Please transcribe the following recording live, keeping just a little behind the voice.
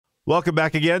Welcome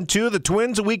back again to the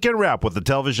Twins Weekend Wrap with the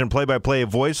television play-by-play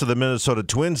voice of the Minnesota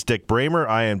Twins, Dick Bramer.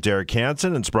 I am Derek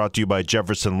Hansen, and it's brought to you by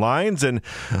Jefferson Lines. And,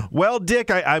 well, Dick,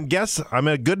 I guess I'm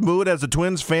in a good mood as a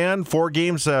Twins fan. 4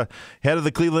 games ahead of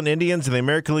the Cleveland Indians in the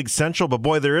American League Central. But,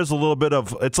 boy, there is a little bit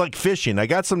of – it's like fishing. I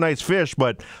got some nice fish,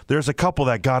 but there's a couple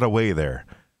that got away there.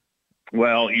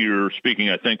 Well, you're speaking,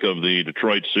 I think, of the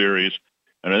Detroit series,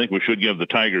 and I think we should give the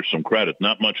Tigers some credit.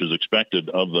 Not much is expected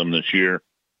of them this year.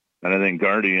 And I think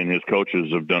Gardy and his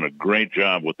coaches have done a great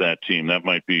job with that team. That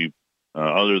might be,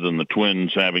 other than the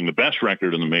Twins having the best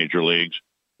record in the major leagues,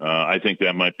 I think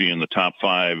that might be in the top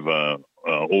 5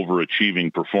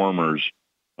 overachieving performers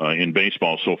in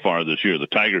baseball so far this year. The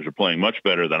Tigers are playing much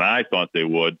better than I thought they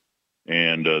would,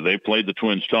 and they played the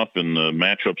Twins tough in the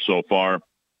matchup so far.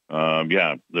 I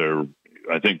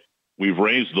think we've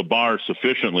raised the bar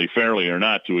sufficiently, fairly or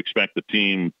not, to expect the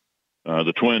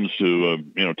Twins to,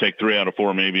 take 3 out of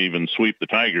 4, maybe even sweep the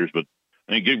Tigers. But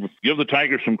I think give the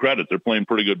Tigers some credit. They're playing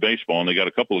pretty good baseball, and they got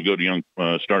a couple of good young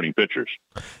starting pitchers.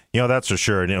 That's for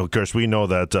sure. And, of course, we know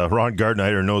that Ron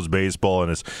Gardenhire knows baseball, and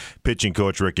his pitching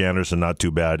coach, Rick Anderson, not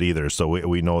too bad either. So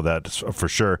we know that for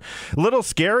sure. A little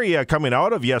scary coming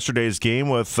out of yesterday's game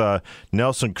with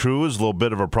Nelson Cruz, a little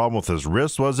bit of a problem with his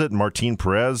wrist, was it? Martin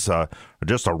Perez,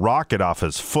 just a rocket off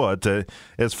his foot.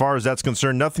 As far as that's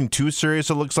concerned, nothing too serious,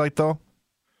 it looks like, though?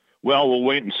 Well, we'll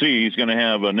wait and see. He's going to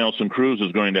have Nelson Cruz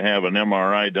is going to have an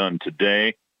MRI done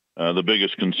today. The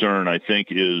biggest concern, I think,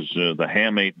 is the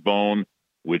hamate bone,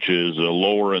 which is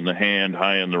lower in the hand,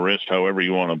 high in the wrist, however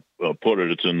you want to put it.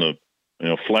 It's in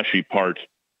the fleshy part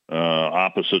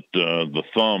opposite the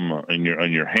thumb in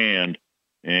your hand.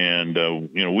 And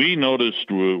we noticed,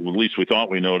 at least we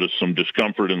thought we noticed, some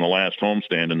discomfort in the last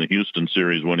homestand in the Houston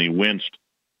series when he winced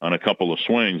on a couple of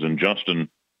swings, and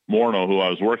Justin Morneau, who I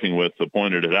was working with,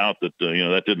 pointed it out that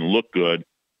that didn't look good.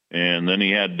 And then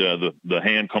he had the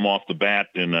hand come off the bat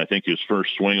in, I think, his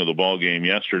first swing of the ball game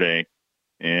yesterday.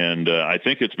 And I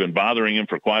think it's been bothering him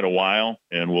for quite a while,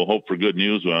 and we'll hope for good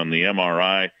news on the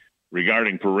MRI.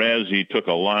 Regarding Perez, he took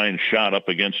a line shot up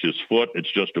against his foot.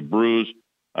 It's just a bruise.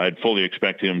 I'd fully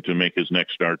expect him to make his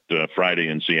next start Friday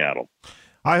in Seattle.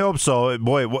 I hope so,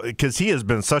 boy, because he has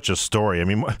been such a story. I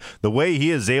mean, the way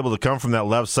he is able to come from that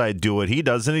left side, do what he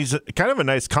does, and he's kind of a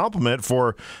nice compliment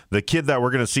for the kid that we're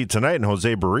going to see tonight in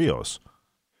Jose Barrios.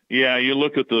 Yeah, you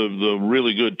look at the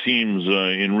really good teams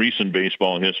in recent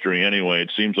baseball history anyway,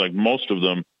 it seems like most of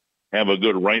them have a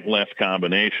good right-left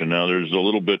combination. Now, there's a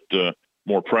little bit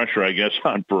more pressure, I guess,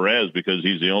 on Perez because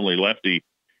he's the only lefty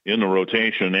in the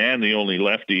rotation and the only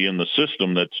lefty in the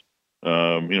system that's,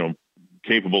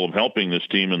 capable of helping this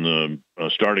team in the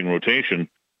starting rotation.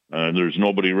 There's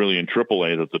nobody really in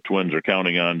AAA that the Twins are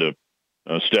counting on to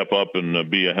step up and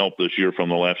be a help this year from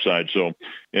the left side. So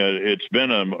it's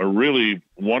been a really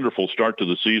wonderful start to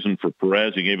the season for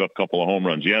Perez. He gave up a couple of home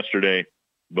runs yesterday,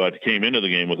 but came into the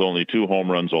game with only 2 home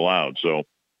runs allowed. So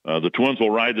the Twins will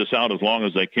ride this out as long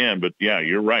as they can. But, yeah,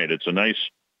 you're right. It's a nice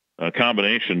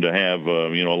combination to have, a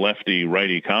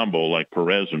lefty-righty combo like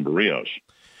Perez and Barrios.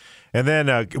 And then,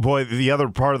 the other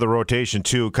part of the rotation,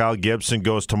 too, Kyle Gibson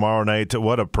goes tomorrow night.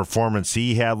 What a performance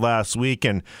he had last week.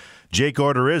 And Jake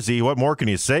Odorizzi, what more can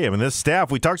you say? I mean, this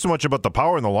staff, we talk so much about the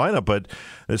power in the lineup, but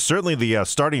certainly the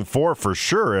starting 4 for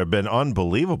sure have been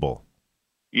unbelievable.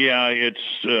 Yeah,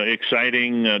 it's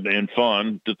exciting and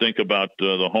fun to think about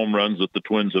the home runs that the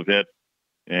Twins have hit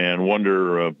and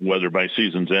wonder whether by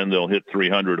season's end they'll hit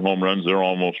 300 home runs. They're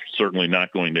almost certainly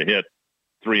not going to hit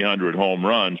 300 home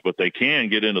runs, but they can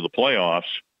get into the playoffs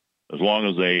as long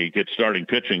as they get starting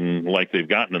pitching like they've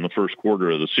gotten in the first quarter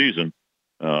of the season.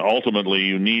 Ultimately,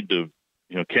 you need to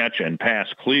catch and pass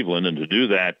Cleveland, and to do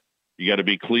that, you got to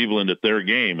be Cleveland at their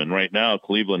game. And right now,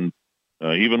 Cleveland,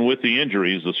 even with the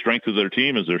injuries, the strength of their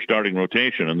team is their starting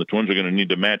rotation, and the Twins are going to need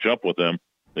to match up with them.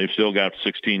 They've still got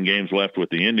 16 games left with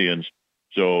the Indians.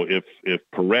 So if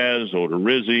Perez,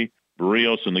 Odorizzi,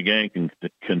 Barrios, and the gang can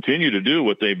continue to do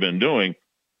what they've been doing,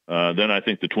 then I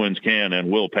think the Twins can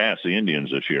and will pass the Indians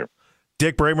this year.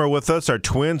 Dick Bramer with us, our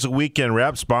Twins Weekend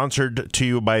Wrap, sponsored to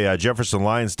you by Jefferson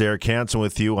Lines. Derek Hansen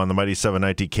with you on the Mighty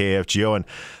 790 KFGO. And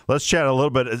let's chat a little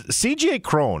bit. CJ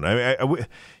Cron,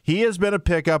 he has been a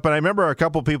pickup, and I remember a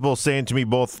couple people saying to me,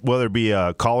 both whether it be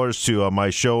callers to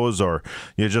my shows or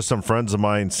just some friends of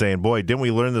mine saying, boy, didn't we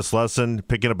learn this lesson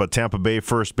picking up a Tampa Bay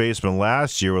first baseman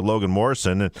last year with Logan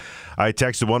Morrison? And I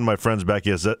texted one of my friends,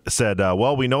 Becky, said,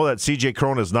 well, we know that CJ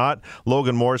Cron is not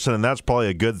Logan Morrison, and that's probably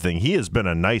a good thing. He has been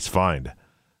a nice find.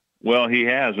 Well, he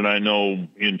has, and I know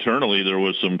internally there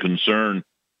was some concern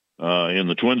in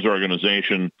the Twins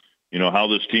organization, how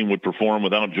this team would perform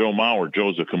without Joe Mauer.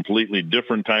 Joe's a completely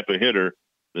different type of hitter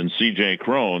than C.J.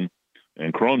 Cron,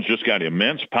 And Crone's just got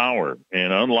immense power.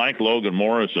 And unlike Logan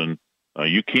Morrison,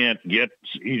 you can't get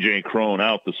C.J. Cron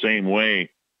out the same way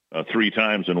 3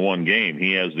 times in one game.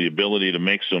 He has the ability to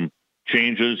make some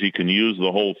changes. He can use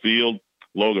the whole field.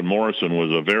 Logan Morrison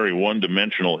was a very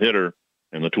one-dimensional hitter,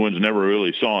 and the Twins never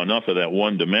really saw enough of that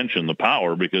one dimension, the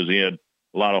power, because he had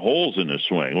a lot of holes in his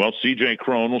swing. Well, C.J.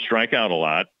 Cron will strike out a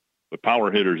lot, but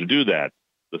power hitters do that.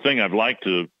 The thing I'd like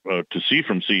to see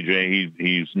from C.J.,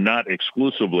 he's not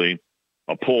exclusively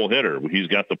a pull hitter. He's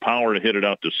got the power to hit it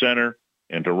out to center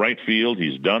and to right field.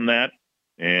 He's done that,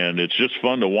 and it's just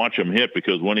fun to watch him hit,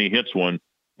 because when he hits one,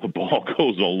 the ball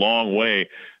goes a long way.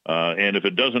 And if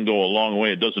it doesn't go a long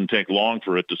way, it doesn't take long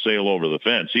for it to sail over the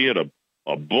fence. He had a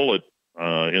bullet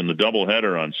in the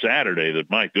doubleheader on Saturday that,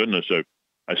 my goodness,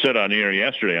 I said on the air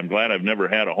yesterday, I'm glad I've never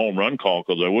had a home run call,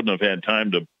 because I wouldn't have had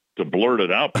time to blurt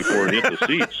it out before it hit the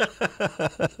seats.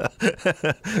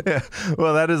 Yeah,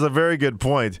 well, that is a very good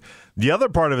point. The other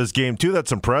part of his game, too,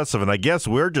 that's impressive, and I guess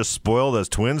we're just spoiled as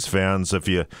Twins fans. If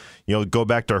you go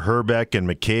back to Herbeck and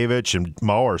Mikheyevich, and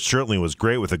Mauer certainly was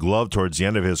great with the glove towards the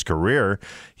end of his career.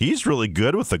 He's really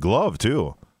good with the glove,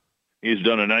 too. He's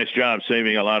done a nice job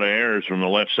saving a lot of errors from the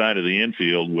left side of the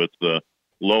infield with the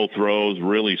low throws,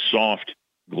 really soft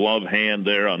glove hand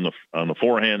there on the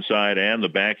forehand side and the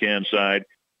backhand side.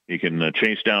 He can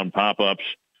chase down pop-ups,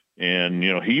 and,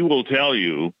 he will tell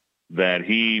you that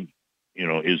he,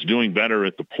 is doing better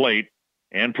at the plate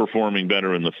and performing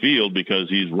better in the field because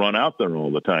he's run out there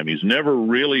all the time. He's never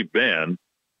really been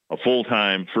a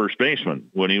full-time first baseman.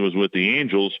 When he was with the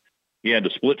Angels, he had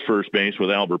to split first base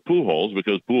with Albert Pujols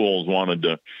because Pujols wanted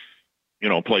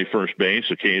to, play first base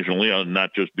occasionally,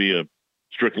 not just be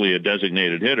strictly a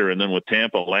designated hitter. And then with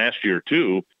Tampa last year,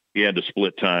 too, he had to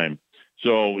split time.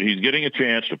 So he's getting a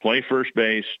chance to play first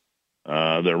base.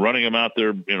 They're running him out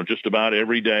there, just about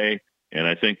every day. And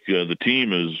I think the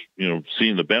team is,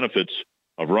 seeing the benefits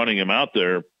of running him out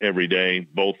there every day,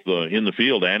 both in the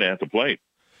field and at the plate.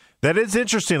 That is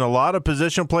interesting. A lot of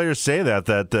position players say that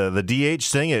the DH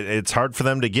thing, it's hard for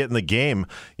them to get in the game.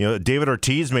 David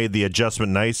Ortiz made the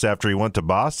adjustment nice after he went to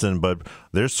Boston, but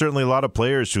there's certainly a lot of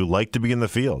players who like to be in the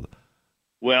field.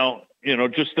 Well,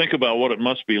 just think about what it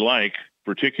must be like,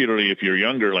 particularly if you're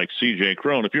younger, like C.J.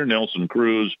 Cron. If you're Nelson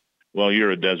Cruz, well,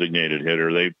 you're a designated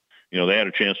hitter. They had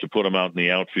a chance to put him out in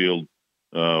the outfield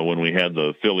when we had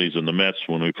the Phillies and the Mets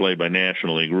when we played by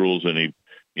National League rules, and he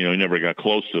never got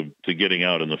close to getting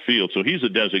out in the field. So he's a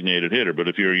designated hitter. But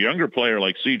if you're a younger player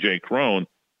like C.J. Cron,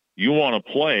 you want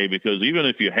to play, because even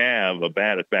if you have a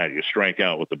bad at bat, you strike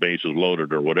out with the bases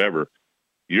loaded or whatever,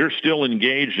 you're still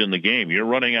engaged in the game. You're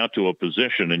running out to a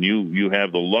position, and you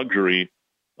have the luxury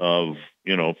of,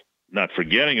 not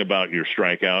forgetting about your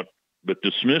strikeout, but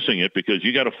dismissing it, because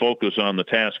you got to focus on the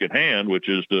task at hand, which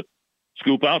is to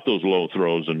scoop out those low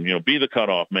throws and, be the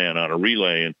cutoff man on a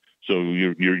relay. And so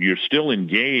you're still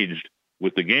engaged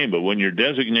with the game. But when you're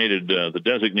the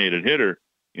designated hitter,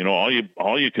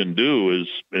 all you can do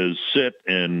is sit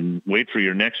and wait for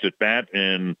your next at bat.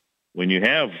 And when you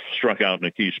have struck out in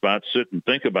a key spot, sit and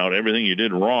think about everything you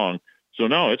did wrong. So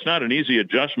no, it's not an easy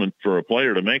adjustment for a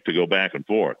player to make, to go back and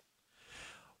forth.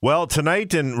 Well,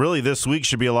 tonight and really this week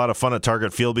should be a lot of fun at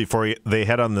Target Field before they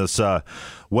head on this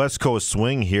West Coast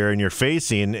swing here. And you're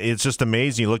facing, it's just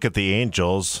amazing. You look at the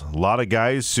Angels, a lot of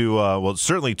guys who,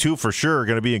 certainly 2 for sure, are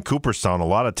going to be in Cooperstown. A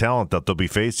lot of talent that they'll be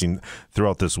facing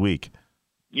throughout this week.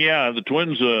 Yeah, the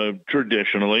Twins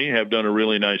traditionally have done a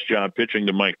really nice job pitching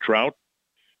to Mike Trout.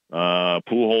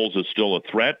 Pujols is still a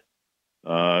threat.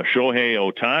 Shohei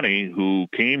Ohtani, who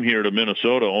came here to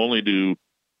Minnesota only to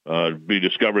be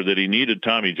discovered that he needed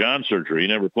Tommy John surgery. He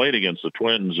never played against the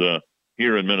Twins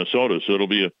here in Minnesota, so it'll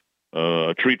be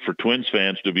a treat for Twins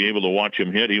fans to be able to watch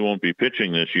him hit. He won't be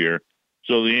pitching this year.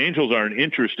 So the Angels are an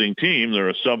interesting team. They're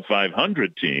a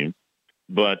sub-500 team,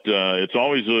 but it's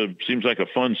always seems like a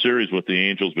fun series with the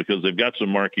Angels, because they've got some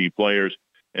marquee players,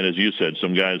 and as you said,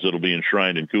 some guys that'll be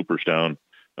enshrined in Cooperstown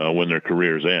when their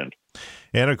careers end.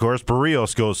 And, of course,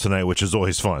 Barrios goes tonight, which is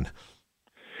always fun.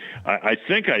 I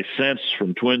think I sense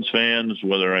from Twins fans,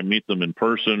 whether I meet them in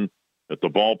person at the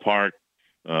ballpark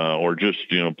or just,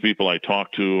 people I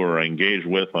talk to or I engage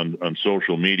with on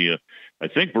social media, I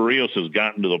think Barrios has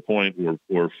gotten to the point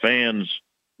where fans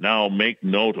now make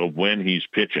note of when he's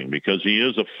pitching, because he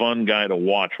is a fun guy to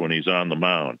watch when he's on the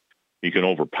mound. He can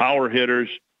overpower hitters.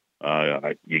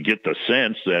 You get the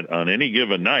sense that on any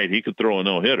given night he could throw a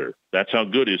no-hitter. That's how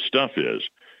good his stuff is.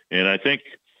 And I think,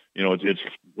 it's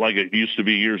like it used to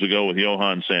be years ago with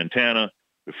Johan Santana.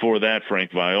 Before that,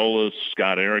 Frank Viola,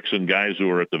 Scott Erickson, guys who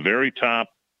are at the very top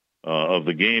of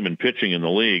the game and pitching in the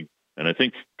league. And I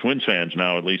think Twins fans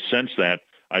now at least sense that.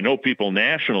 I know people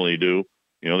nationally do.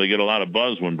 They get a lot of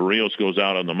buzz when Berrios goes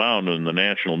out on the mound in the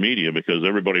national media because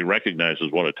everybody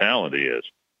recognizes what a talent he is.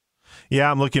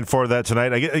 Yeah, I'm looking forward to that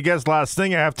tonight. I guess last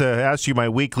thing, I have to ask you my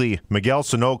weekly Miguel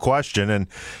Sano question, and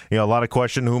a lot of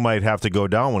question who might have to go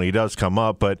down when he does come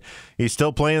up, but he's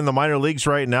still playing in the minor leagues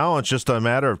right now. It's just a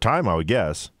matter of time, I would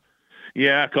guess.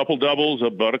 Yeah, a couple doubles,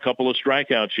 but a couple of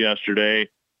strikeouts yesterday,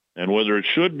 and whether it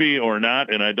should be or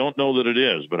not, and I don't know that it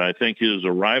is, but I think his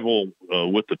arrival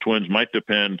with the Twins might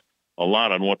depend a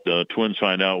lot on what the Twins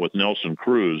find out with Nelson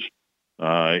Cruz.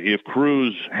 If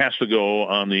Cruz has to go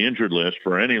on the injured list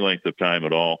for any length of time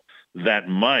at all, that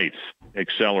might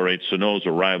accelerate Sano's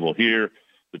arrival here.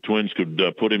 The Twins could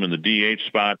put him in the DH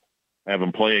spot, have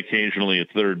him play occasionally at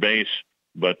third base.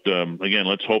 But again,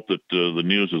 let's hope that the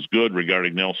news is good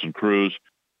regarding Nelson Cruz.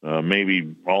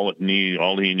 Maybe all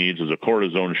he needs is a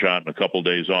cortisone shot and a couple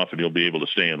days off, and he'll be able to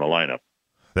stay in the lineup.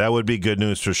 That would be good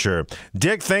news for sure.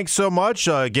 Dick, thanks so much.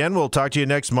 Again, we'll talk to you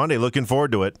next Monday. Looking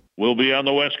forward to it. We'll be on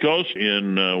the West Coast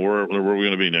in where we're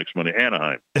going to be next Monday,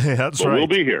 Anaheim. That's right. We'll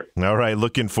be here. All right,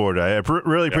 looking forward to it. I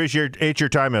really appreciate your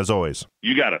time as always.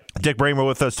 You got it. Dick Bramer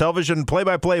with us, television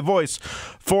play-by-play voice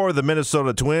for the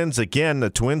Minnesota Twins. Again, the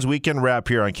Twins Weekend Wrap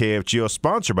here on KFGO,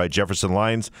 sponsored by Jefferson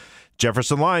Lines.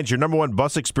 Jefferson Lines, your number one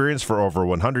bus experience for over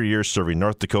 100 years, serving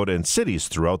North Dakota and cities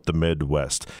throughout the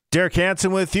Midwest. Derek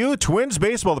Hansen with you. Twins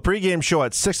baseball, the pregame show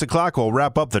at 6 o'clock. We'll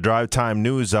wrap up the Drive Time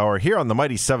News Hour here on the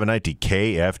mighty 790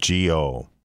 KFGO.